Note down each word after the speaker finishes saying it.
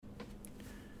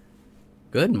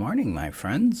Good morning, my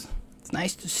friends. It's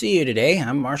nice to see you today.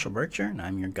 I'm Marshall Berkshire, and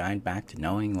I'm your guide back to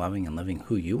knowing, loving, and living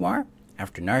who you are.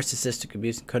 After narcissistic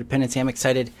abuse and codependency, I'm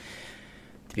excited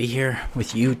to be here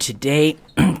with you today.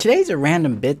 Today's a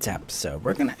random bits episode.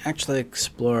 We're going to actually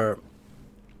explore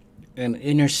an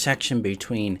intersection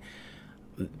between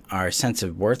our sense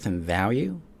of worth and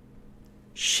value,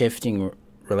 shifting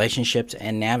relationships,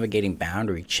 and navigating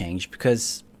boundary change,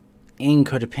 because in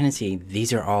codependency,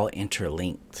 these are all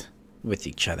interlinked with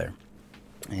each other.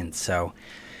 And so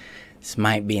this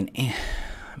might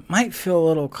feel a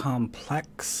little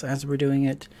complex as we're doing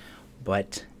it,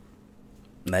 but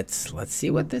let's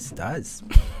see what this does.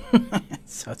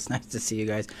 So it's nice to see you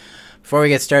guys. Before we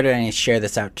get started, I need to share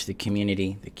this out to the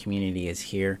community. The community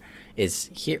is your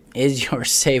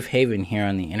safe haven here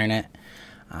on the internet,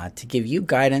 to give you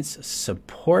guidance,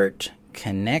 support,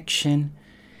 connection,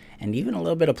 and even a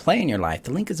little bit of play in your life.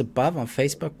 The link is above on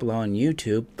Facebook, below on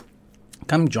YouTube.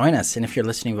 Come join us. And if you're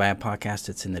listening via podcast,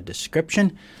 it's in the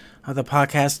description of the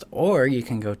podcast, or you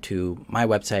can go to my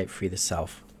website,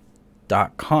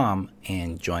 freetheself.com,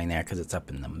 and join there because it's up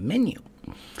in the menu.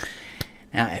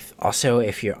 Now,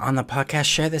 if you're on the podcast,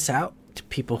 share this out to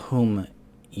people whom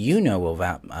you know will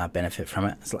benefit from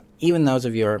it. So even those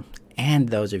of you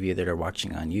that are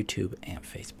watching on YouTube and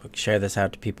Facebook, share this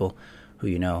out to people who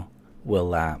you know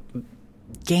will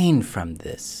gain from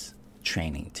this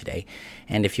training today.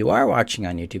 And if you are watching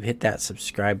on YouTube, hit that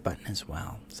subscribe button as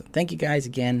well. So thank you guys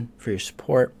again for your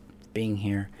support, being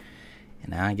here.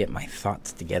 And now I get my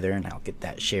thoughts together and I'll get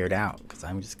that shared out, because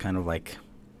I'm just kind of like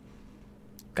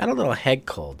got a little head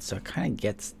cold, so it kind of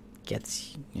gets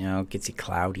you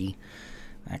cloudy,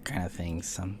 that kind of thing.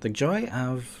 So the joy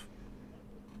of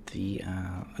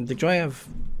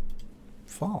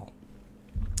fall.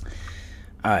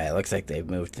 All right, looks like they've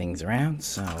moved things around,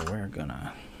 so there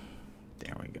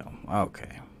we go.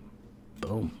 Okay.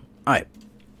 Boom. All right.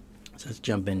 So let's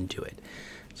jump into it.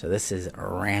 So this is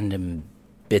Random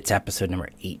Bits episode number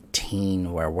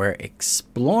 18, where we're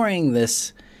exploring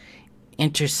this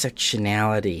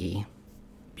intersectionality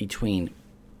between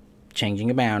changing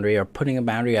a boundary or putting a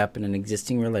boundary up in an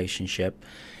existing relationship.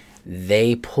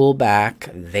 They pull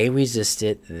back, they resist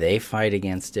it, they fight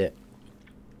against it,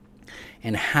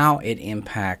 and how it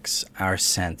impacts our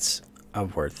sense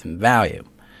of worth and value.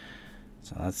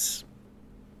 So let's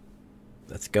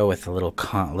go with a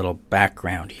little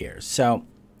background here. So,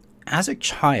 as a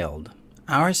child,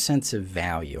 our sense of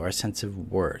value, our sense of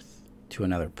worth to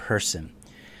another person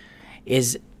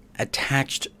is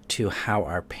attached to how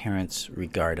our parents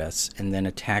regard us, and then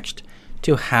attached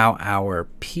to how our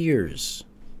peers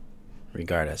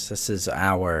regard us. This is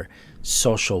our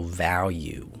social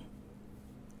value.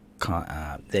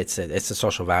 It's a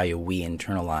social value we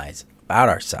internalize about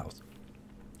ourselves.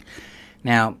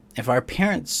 Now, if our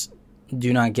parents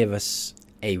do not give us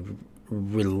a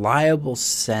reliable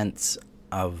sense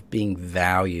of being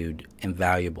valued and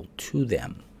valuable to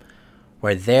them,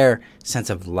 where their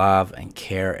sense of love and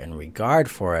care and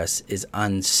regard for us is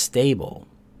unstable,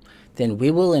 then we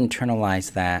will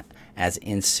internalize that as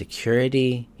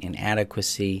insecurity,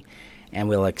 inadequacy, and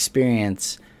we'll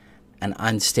experience an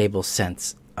unstable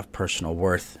sense of personal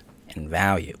worth and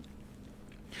value.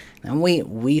 And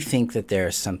we think that there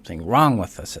is something wrong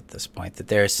with us at this point, that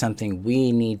there is something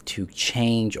we need to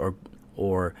change or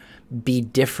be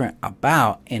different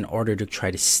about in order to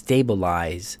try to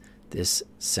stabilize this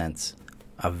sense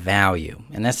of value.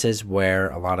 And this is where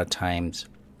a lot of times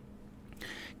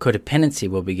codependency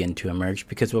will begin to emerge,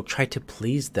 because we'll try to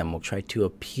please them, we'll try to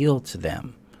appeal to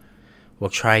them, we'll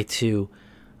try to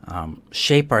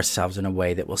shape ourselves in a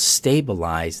way that will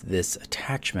stabilize this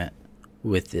attachment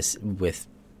with this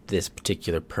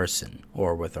particular person,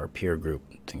 or with our peer group,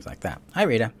 things like that. Hi,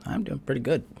 Rita. I'm doing pretty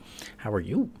good. How are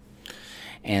you?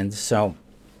 And so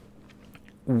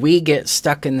we get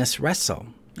stuck in this wrestle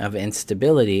of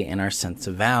instability in our sense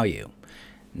of value.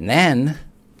 And then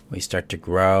we start to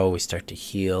grow, we start to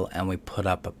heal, and we put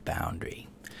up a boundary.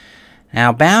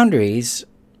 Now, boundaries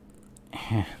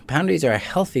are a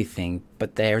healthy thing,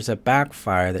 but there's a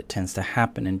backfire that tends to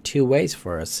happen in two ways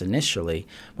for us initially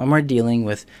when we're dealing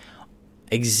with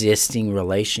existing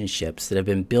relationships that have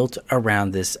been built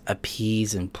around this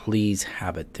appease and please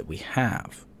habit that we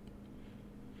have.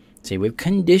 See, we've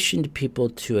conditioned people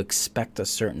to expect a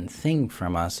certain thing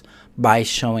from us by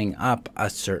showing up a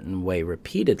certain way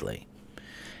repeatedly.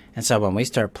 And so when we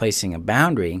start placing a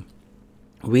boundary,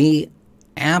 we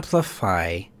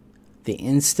amplify the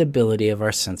instability of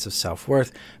our sense of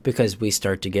self-worth, because we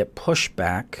start to get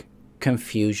pushback,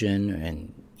 confusion,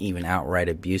 and even outright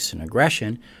abuse and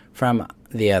aggression from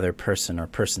the other person or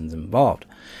persons involved.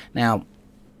 Now,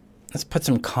 let's put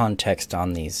some context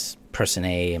on these person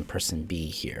A and person B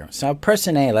here. So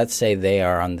person A, let's say they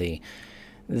are on the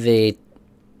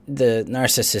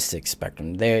narcissistic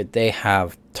spectrum. They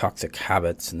have toxic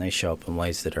habits and they show up in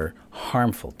ways that are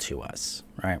harmful to us,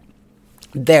 right?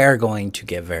 They're going to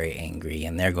get very angry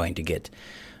and they're going to get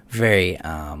very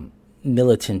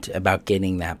militant about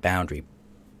getting that boundary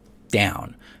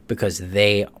down because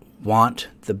they want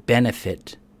the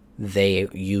benefit they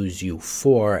use you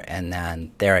for, and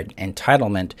then their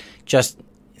entitlement just,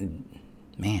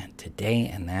 man, today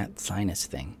and that sinus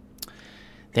thing.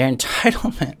 Their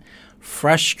entitlement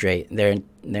their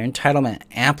entitlement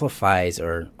amplifies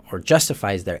or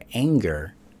justifies their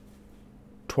anger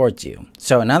towards you.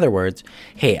 So in other words,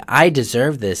 hey, I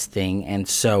deserve this thing, and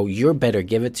so you better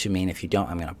give it to me, and if you don't,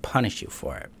 I'm going to punish you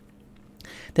for it.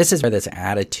 This is where this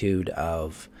attitude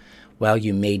of, well,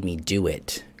 you made me do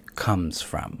it comes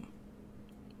from.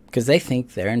 Because they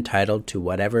think they're entitled to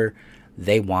whatever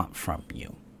they want from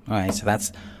you. All right, so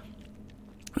that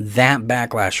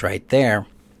backlash right there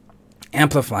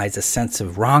amplifies a sense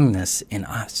of wrongness in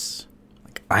us.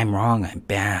 Like, I'm wrong, I'm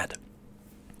bad.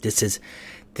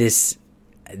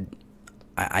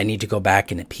 I need to go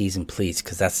back and appease and please,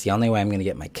 because that's the only way I'm going to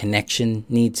get my connection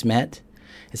needs met.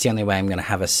 It's the only way I'm going to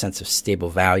have a sense of stable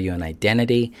value and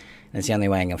identity. And it's the only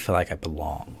way I'm going to feel like I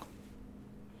belong.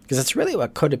 Because that's really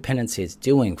what codependency is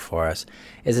doing for us,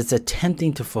 is it's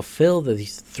attempting to fulfill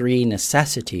these three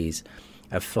necessities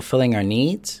of fulfilling our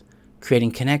needs,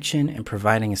 creating connection, and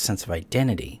providing a sense of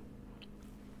identity.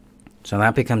 So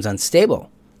that becomes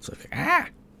unstable. So it's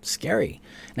like, scary.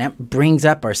 And that brings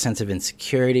up our sense of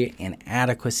insecurity,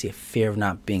 inadequacy, a fear of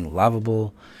not being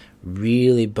lovable,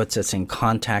 really puts us in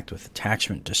contact with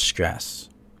attachment distress.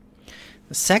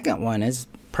 The second one is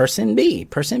person B.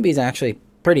 Person B is actually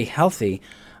pretty healthy,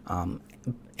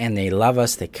 and they love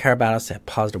us, they care about us, they have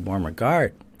positive, warm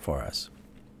regard for us.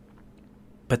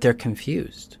 But they're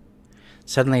confused.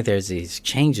 Suddenly there's these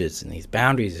changes and these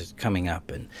boundaries coming up,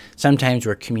 and sometimes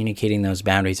we're communicating those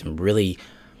boundaries in really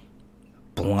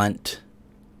blunt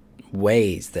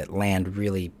ways that land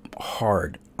really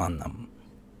hard on them.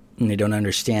 And they don't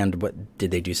understand,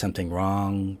 did they do something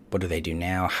wrong? What do they do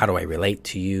now? How do I relate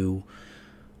to you?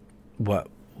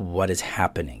 What is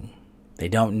happening? They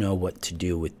don't know what to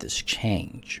do with this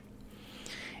change.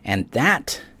 And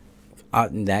that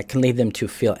can lead them to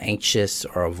feel anxious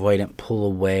or avoidant, pull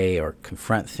away or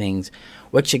confront things,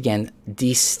 which again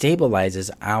destabilizes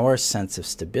our sense of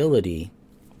stability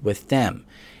with them.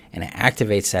 And it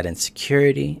activates that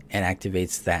insecurity, it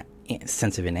activates that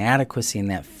sense of inadequacy and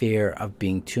that fear of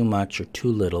being too much or too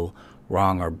little,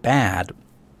 wrong or bad,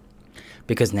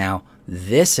 because now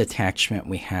this attachment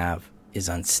we have is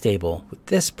unstable with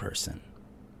this person.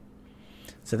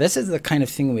 So this is the kind of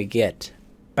thing we get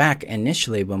back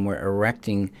initially when we're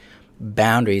erecting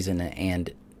boundaries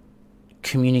and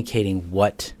communicating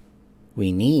what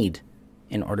we need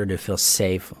in order to feel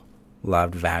safe,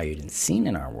 loved, valued, and seen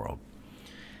in our world.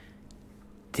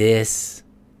 This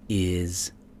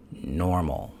is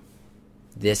normal.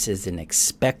 This is an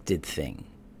expected thing.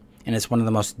 And it's one of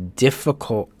the most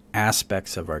difficult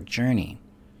aspects of our journey.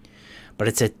 But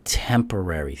it's a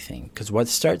temporary thing. Because what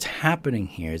starts happening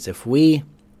here is if we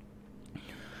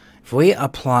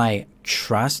apply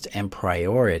trust and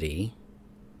priority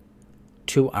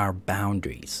to our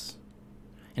boundaries.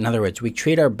 In other words, we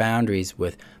treat our boundaries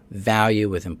with value,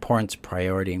 with importance,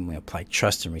 priority, and we apply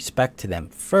trust and respect to them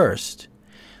first,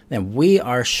 then we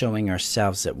are showing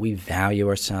ourselves that we value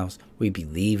ourselves, we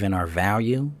believe in our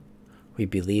value, we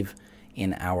believe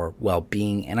in our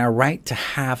well-being, and our right to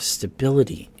have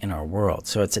stability in our world.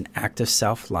 So it's an act of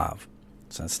self-love.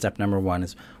 So step number one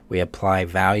is we apply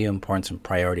value, importance, and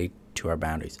priority to our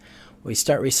boundaries. We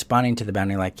start responding to the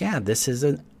boundary like, yeah, this is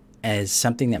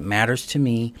something that matters to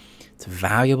me, it's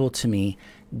valuable to me,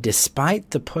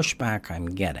 despite the pushback I'm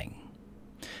getting.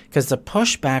 Because the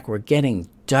pushback we're getting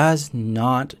does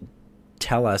not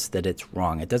tell us that it's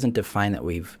wrong. It doesn't define that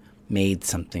we've made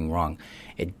something wrong.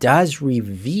 It does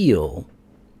reveal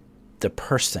the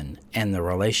person and the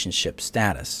relationship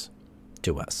status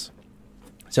to us.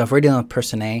 So if we're dealing with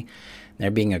person A,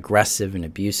 they're being aggressive and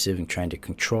abusive and trying to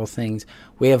control things,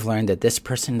 we have learned that this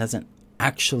person doesn't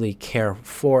actually care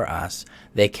for us.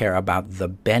 They care about the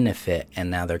benefit, and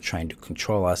now they're trying to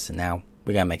control us, and now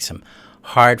we got to make some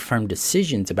hard, firm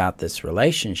decisions about this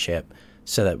relationship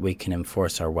so that we can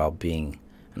enforce our well-being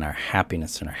and our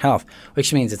happiness and our health,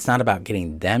 which means it's not about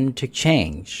getting them to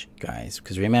change, guys,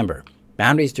 because remember,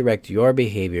 boundaries direct your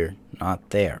behavior,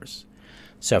 not theirs.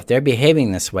 So if they're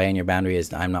behaving this way and your boundary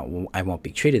is I won't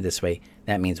be treated this way,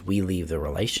 that means we leave the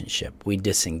relationship. We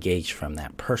disengage from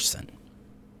that person.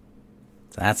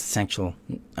 So that's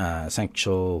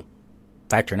essential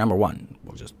factor number one.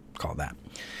 We'll just call that.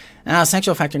 Now,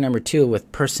 essential factor number two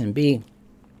with person B,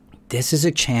 this is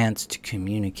a chance to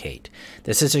communicate.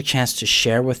 This is a chance to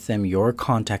share with them your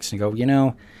context and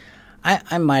go,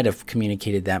 I might have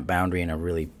communicated that boundary in a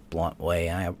really blunt way.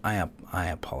 I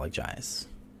apologize.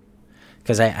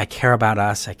 Because I care about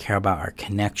us. I care about our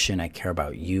connection. I care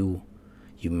about you.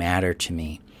 You matter to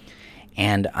me.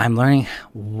 And I'm learning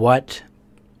what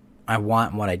I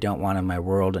want and what I don't want in my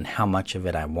world and how much of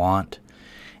it I want.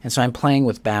 And so I'm playing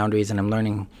with boundaries and I'm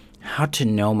learning how to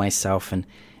know myself and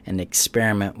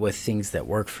experiment with things that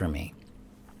work for me.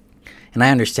 And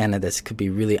I understand that this could be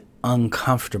really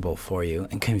uncomfortable for you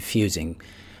and confusing.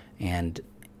 And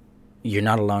you're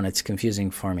not alone. It's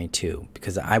confusing for me too,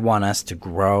 because I want us to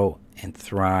grow and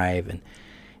thrive. And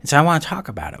so I want to talk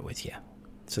about it with you.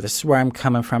 So this is where I'm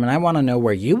coming from. And I want to know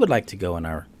where you would like to go in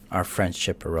our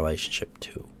friendship or relationship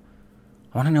too.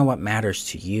 I want to know what matters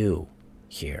to you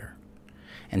here.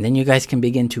 And then you guys can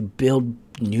begin to build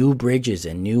new bridges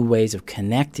and new ways of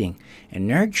connecting and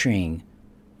nurturing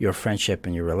your friendship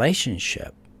and your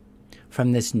relationship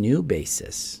from this new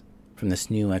basis, from this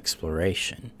new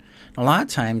exploration. A lot of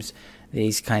times,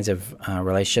 these kinds of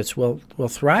relationships will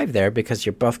thrive there because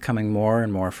you're both coming more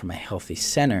and more from a healthy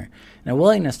center and a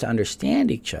willingness to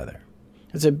understand each other.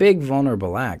 It's a big,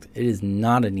 vulnerable act. It is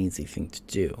not an easy thing to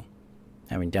do.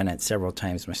 Having done it several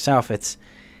times myself, it's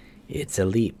a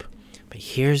leap. But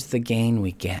here's the gain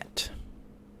we get.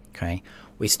 Okay?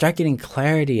 We start getting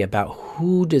clarity about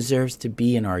who deserves to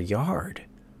be in our yard,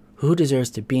 who deserves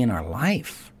to be in our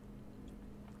life,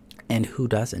 and who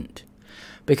doesn't.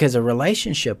 Because a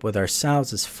relationship with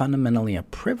ourselves is fundamentally a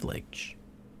privilege.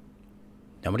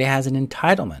 Nobody has an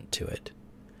entitlement to it.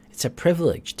 It's a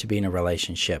privilege to be in a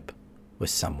relationship with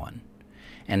someone.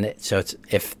 And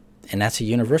that's a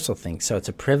universal thing. So it's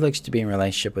a privilege to be in a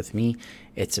relationship with me.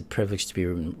 It's a privilege to be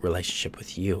in a relationship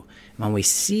with you. And when we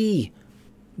see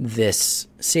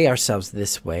ourselves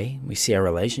this way, we see our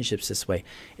relationships this way,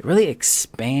 it really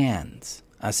expands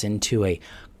us into a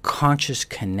conscious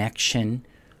connection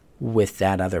with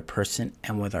that other person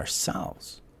and with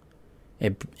ourselves.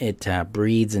 It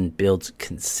breeds and builds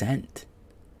consent.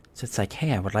 So it's like,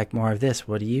 hey, I would like more of this.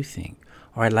 What do you think?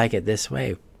 Or I'd like it this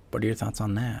way. What are your thoughts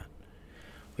on that?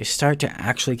 We start to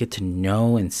actually get to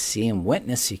know and see and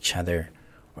witness each other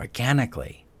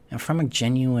organically and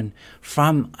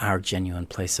from our genuine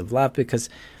place of love, because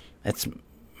it's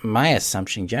my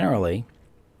assumption generally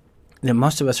that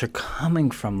most of us are coming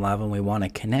from love and we want to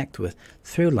connect with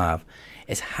through love.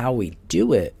 It's how we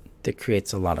do it that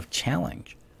creates a lot of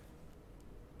challenge.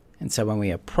 And so when we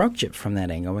approach it from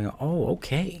that angle, we go, oh,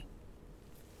 okay.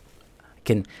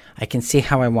 I can see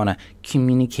how I want to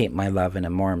communicate my love in a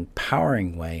more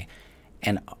empowering way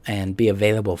and be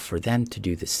available for them to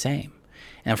do the same.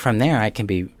 And from there, I can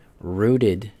be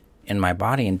rooted in my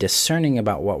body and discerning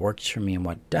about what works for me and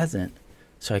what doesn't,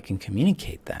 so I can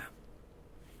communicate that.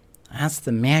 That's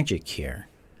the magic here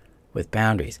with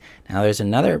boundaries. Now, there's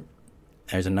another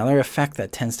effect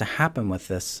that tends to happen with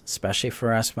this, especially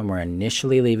for us when we're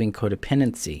initially leaving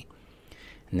codependency.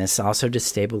 And this also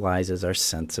destabilizes our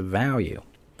sense of value.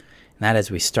 And that is,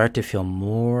 we start to feel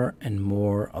more and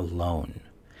more alone,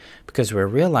 because we're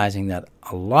realizing that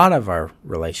a lot of our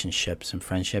relationships and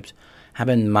friendships have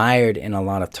been mired in a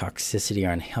lot of toxicity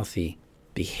or unhealthy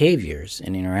behaviors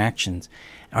and interactions,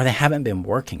 or they haven't been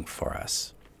working for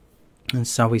us. And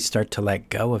so we start to let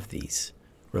go of these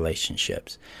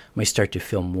relationships. We start to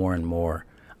feel more and more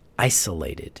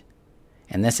isolated.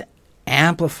 And this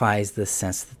amplifies the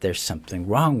sense that there's something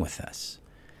wrong with us,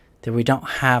 that we don't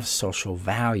have social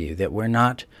value, that we're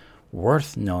not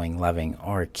worth knowing, loving,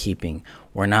 or keeping.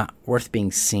 We're not worth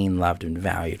being seen, loved, and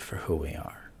valued for who we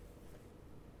are.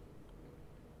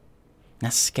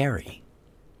 That's scary.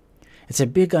 It's a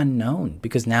big unknown,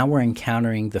 because now we're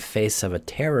encountering the face of a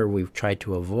terror we've tried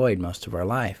to avoid most of our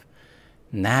life.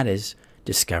 And that is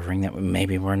discovering that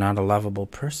maybe we're not a lovable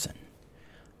person.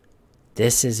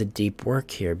 This is a deep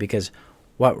work here, because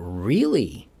what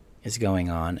really is going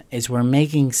on is we're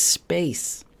making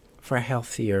space for a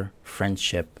healthier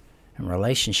friendship and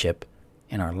relationship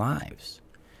in our lives.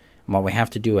 And what we have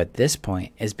to do at this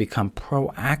point is become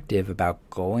proactive about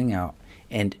going out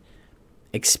and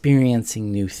experiencing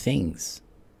new things,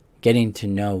 getting to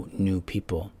know new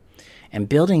people, and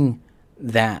building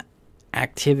that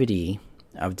activity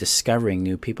of discovering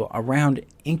new people around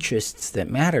interests that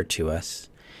matter to us,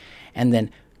 and then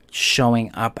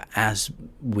showing up as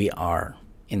we are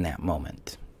in that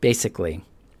moment. Basically,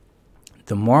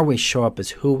 the more we show up as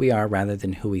who we are rather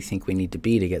than who we think we need to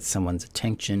be to get someone's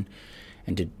attention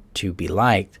and to be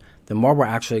liked, the more we're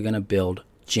actually going to build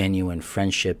genuine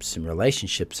friendships and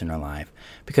relationships in our life,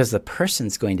 because the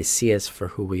person's going to see us for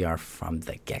who we are from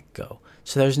the get-go.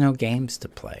 So there's no games to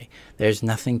play. There's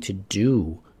nothing to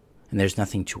do, and there's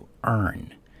nothing to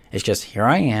earn. It's just, here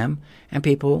I am, and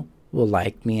people will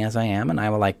like me as I am, and I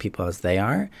will like people as they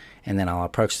are, and then I'll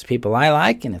approach the people I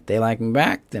like, and if they like me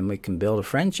back, then we can build a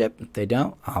friendship. If they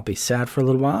don't, I'll be sad for a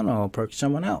little while, and I'll approach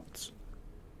someone else.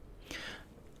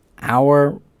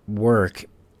 Our work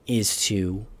is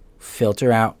to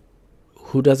filter out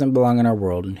who doesn't belong in our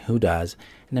world and who does,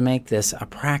 and to make this a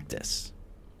practice.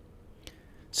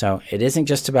 So it isn't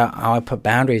just about how I put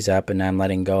boundaries up and I'm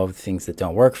letting go of things that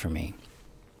don't work for me.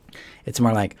 It's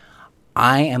more like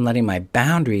I am letting my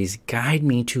boundaries guide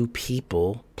me to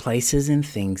people, places, and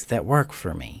things that work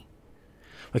for me,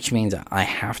 which means I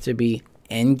have to be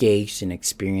engaged in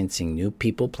experiencing new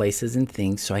people, places, and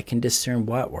things so I can discern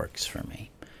what works for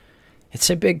me. It's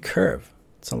a big curve.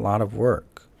 It's a lot of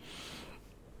work,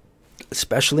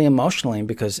 especially emotionally,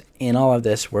 because in all of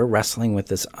this, we're wrestling with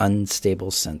this unstable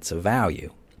sense of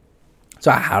value. So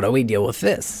how do we deal with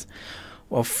this?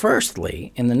 Well,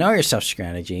 firstly, in the Know Yourself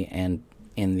strategy and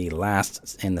in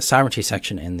the sovereignty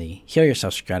section in the Heal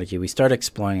Yourself strategy, we start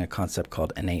exploring a concept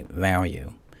called innate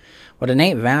value. What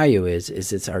innate value is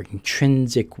it's our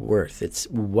intrinsic worth. It's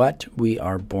what we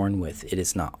are born with. It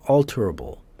is not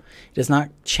alterable. It is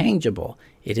not changeable.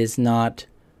 It is not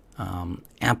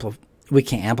we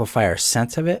can amplify our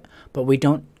sense of it, but we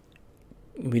don't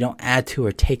add to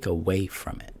or take away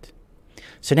from it.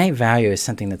 So innate value is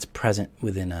something that's present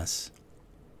within us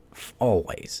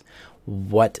always.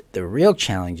 What the real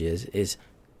challenge is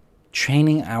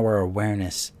training our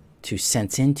awareness to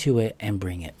sense into it and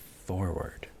bring it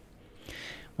forward.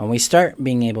 When we start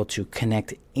being able to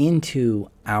connect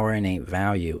into our innate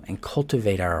value and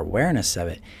cultivate our awareness of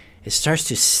it, it starts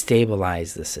to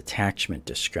stabilize this attachment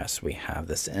distress we have,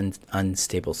 this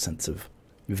unstable sense of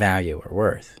value or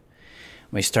worth.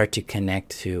 We start to connect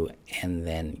to and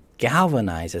then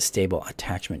galvanize a stable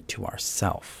attachment to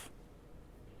ourself,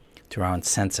 to our own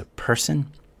sense of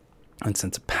person, own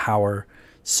sense of power,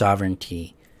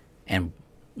 sovereignty, and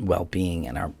well-being,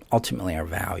 and ultimately our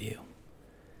value.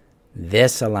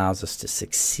 This allows us to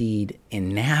succeed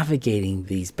in navigating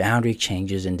these boundary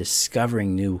changes and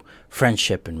discovering new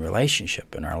friendship and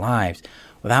relationship in our lives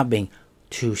without being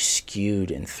too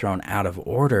skewed and thrown out of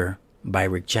order by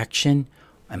rejection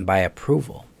and by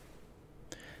approval.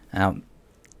 Now,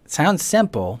 it sounds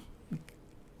simple,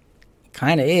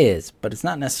 kind of is, but it's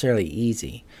not necessarily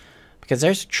easy because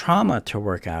there's trauma to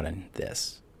work out in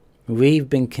this. We've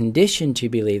been conditioned to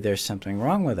believe there's something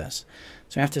wrong with us.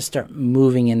 So we have to start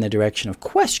moving in the direction of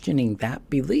questioning that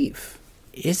belief.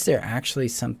 Is there actually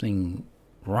something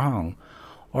wrong?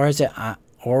 Or is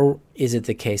it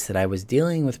the case that I was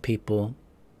dealing with people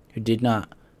who did not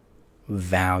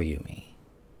value me?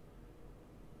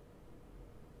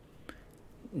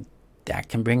 That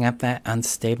can bring up that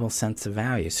unstable sense of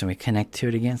value. So we connect to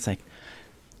it again. It's like,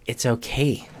 it's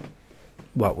okay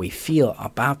what we feel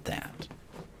about that.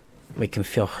 We can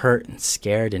feel hurt and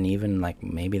scared, and even like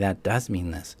maybe that does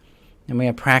mean this. And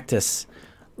we practice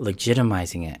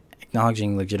legitimizing it,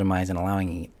 acknowledging, legitimizing, and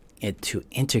allowing it to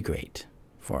integrate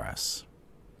for us.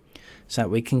 So that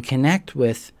we can connect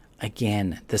with,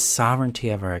 again, the sovereignty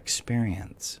of our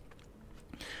experience,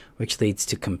 which leads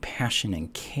to compassion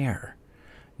and care,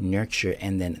 nurture,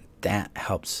 and then that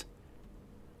helps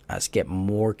us get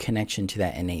more connection to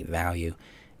that innate value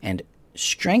and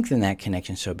strengthen that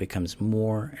connection so it becomes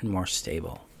more and more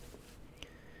stable.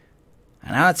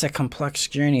 And now it's a complex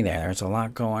journey there. There's a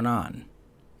lot going on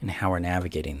in how we're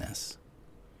navigating this.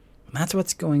 And that's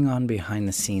what's going on behind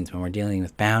the scenes when we're dealing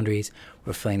with boundaries,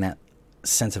 we're feeling that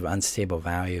sense of unstable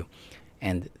value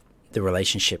and the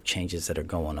relationship changes that are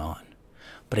going on.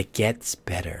 But it gets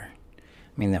better.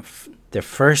 I mean, the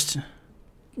first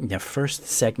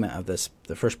segment of this,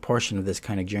 the first portion of this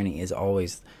kind of journey is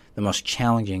always the most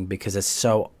challenging because it's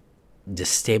so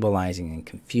destabilizing and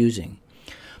confusing.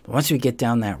 But once we get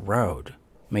down that road,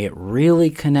 we get really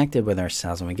connected with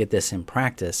ourselves and we get this in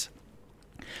practice,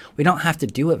 we don't have to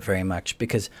do it very much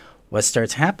because what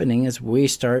starts happening is we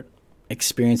start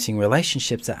experiencing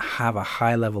relationships that have a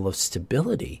high level of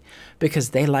stability because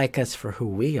they like us for who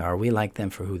we are. We like them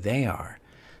for who they are.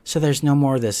 So there is no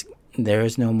more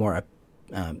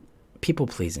people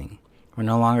pleasing. We're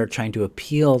no longer trying to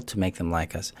appeal to make them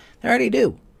like us. They already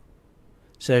do.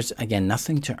 So there's, again,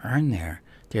 nothing to earn there.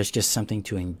 There's just something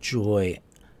to enjoy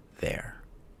there.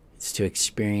 It's to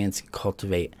experience and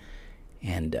cultivate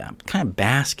and kind of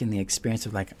bask in the experience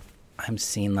of like, I'm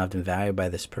seen, loved, and valued by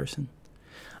this person.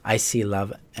 I see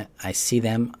love. I see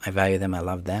them. I value them. I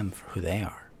love them for who they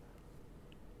are.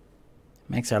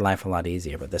 Makes our life a lot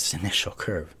easier, but this initial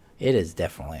curve, it is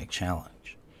definitely a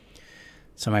challenge.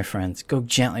 So my friends, go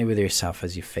gently with yourself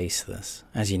as you face this,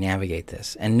 as you navigate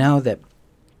this, and know that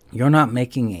you're not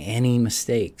making any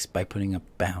mistakes by putting a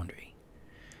boundary.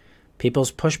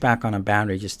 People's pushback on a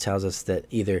boundary just tells us that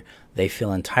either they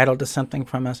feel entitled to something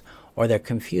from us or they're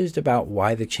confused about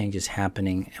why the change is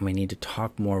happening, and we need to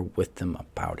talk more with them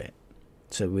about it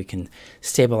so we can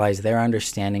stabilize their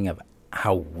understanding of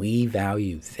how we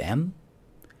value them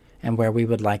and where we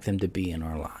would like them to be in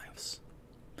our lives.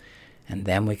 And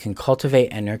then we can cultivate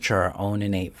and nurture our own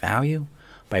innate value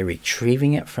by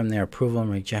retrieving it from their approval and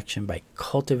rejection, by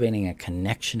cultivating a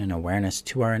connection and awareness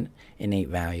to our innate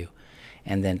value,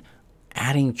 and then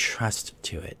adding trust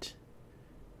to it,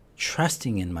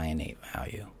 trusting in my innate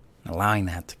value, and allowing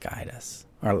that to guide us,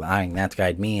 or allowing that to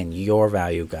guide me and your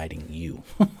value guiding you.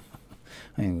 Let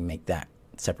me make that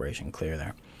separation clear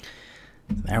there.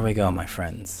 There we go, my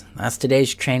friends. That's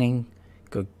today's training.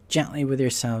 Go gently with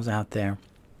yourselves out there.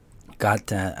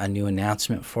 Got a new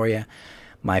announcement for you.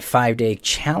 My 5-day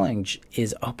challenge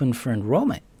is open for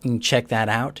enrollment. You can check that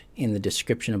out in the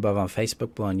description above on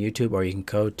Facebook, below on YouTube, or you can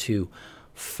go to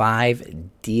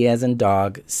 5D as in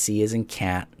dog, C as in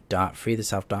cat,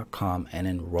 .freetheself.com and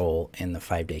enroll in the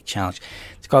 5-day challenge.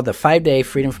 It's called the 5-day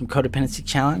Freedom from Codependency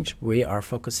Challenge. We are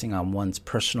focusing on one's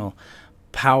personal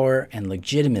power and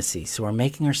legitimacy, so we're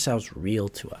making ourselves real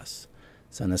to us.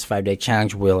 So in this 5-day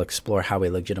challenge, we'll explore how we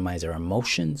legitimize our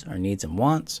emotions, our needs and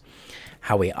wants,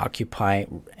 how we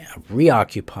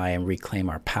reoccupy and reclaim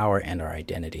our power and our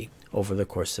identity over the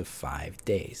course of 5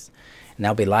 days. And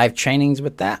there'll be live trainings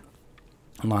with that,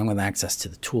 along with access to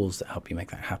the tools that help you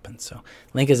make that happen. So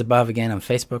link is above again on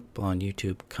Facebook, below on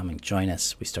YouTube. Come and join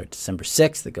us. We start December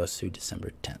 6th. It goes through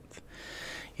December 10th.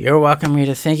 You're welcome,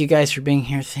 Rita. Thank you guys for being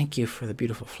here. Thank you for the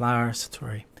beautiful flowers,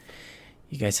 Satori.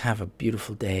 You guys have a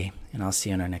beautiful day, and I'll see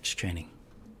you in our next training.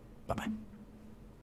 Bye-bye.